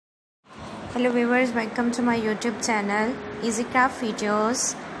Hello viewers, welcome to my YouTube channel Easy Craft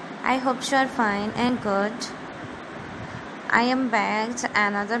Videos. I hope you are fine and good. I am back with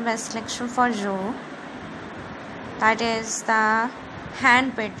another best selection for you. That is the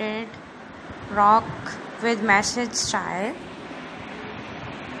hand painted rock with message style.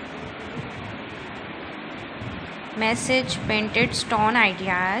 Message painted stone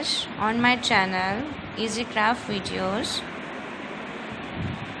ideas on my channel Easy Craft Videos.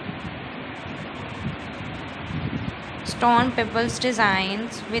 Stone pebbles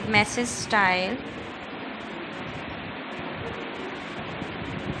designs with message style.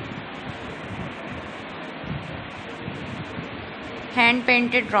 Hand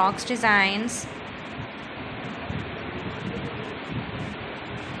painted rocks designs.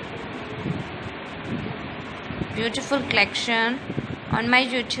 Beautiful collection on my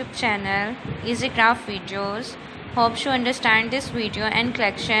YouTube channel Easy Craft Videos. Hope you understand this video and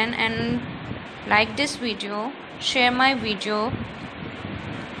collection and like this video. Share my video.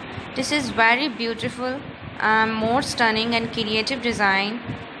 This is very beautiful, more stunning and creative design.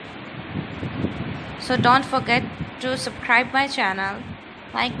 So don't forget to subscribe my channel,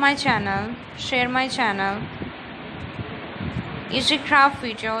 like my channel, share my channel. Easy Craft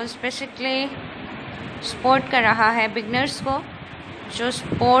Videos basically support कर रहा है beginners को, जो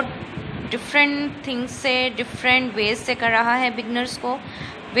support different things से different ways से कर रहा है बिगनर्स को,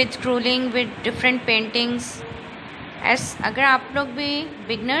 विद क्रूलिंग विद डिफरेंट पेंटिंग्स. अगर आप लोग भी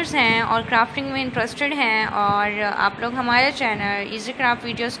बिगनर्स हैं और क्राफ्टिंग में इंटरेस्टेड हैं और आप लोग हमारे चैनल इजी क्राफ्ट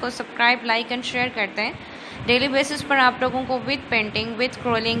वीडियोस को सब्सक्राइब, लाइक एंड शेयर करते हैं, डेली बेसिस पर आप लोगों को with painting, with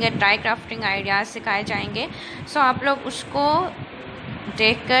crawling and dry crafting ideas सिखाए जाएंगे. सो आप लोग उसको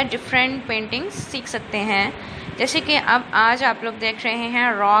देखकर डिफरेंट पेंटिंग्स सीख सकते हैं. जैसे कि अब आज आप लोग देख रहे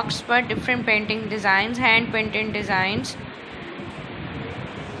हैं रॉक्स पर different painting designs, hand painted designs.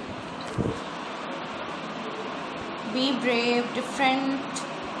 Be brave, different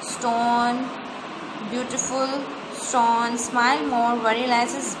stone, beautiful stone, smile more, very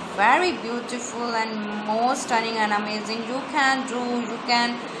less is very beautiful and more stunning and amazing. You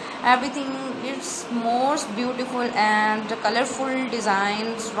can everything is most beautiful and colorful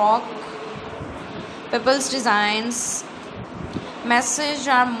designs, rock pebbles designs, message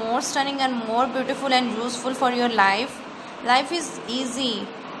are more stunning and more beautiful and useful for your life. Life is easy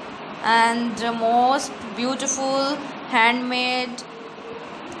and most beautiful, handmade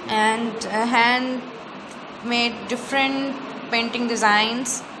and handmade different painting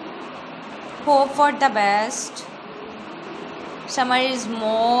designs. Hope for the best. Summer is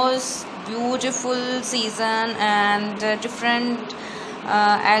most beautiful season and different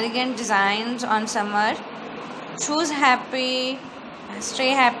elegant designs on summer. Choose happy, stay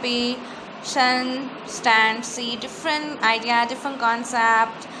happy, sun, stand, see different idea, different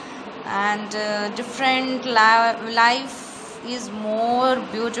concept, and different life is more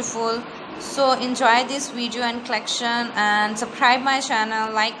beautiful. So enjoy this video and collection and subscribe my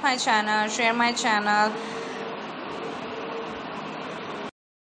channel, like my channel, share my channel.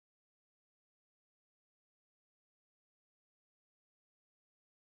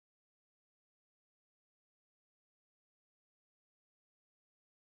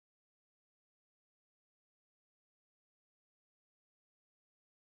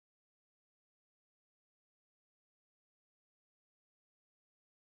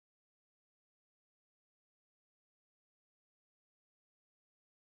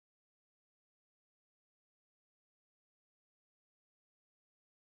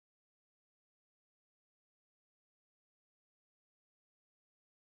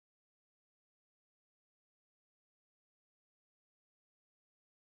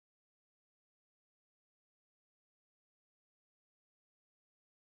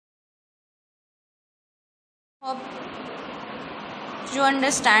 Hope you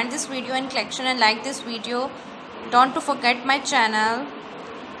understand this video and collection and like this video. Don't to forget my channel.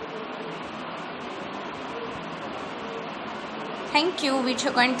 Thank you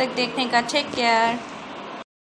video को अंत तक देखने का. Take care.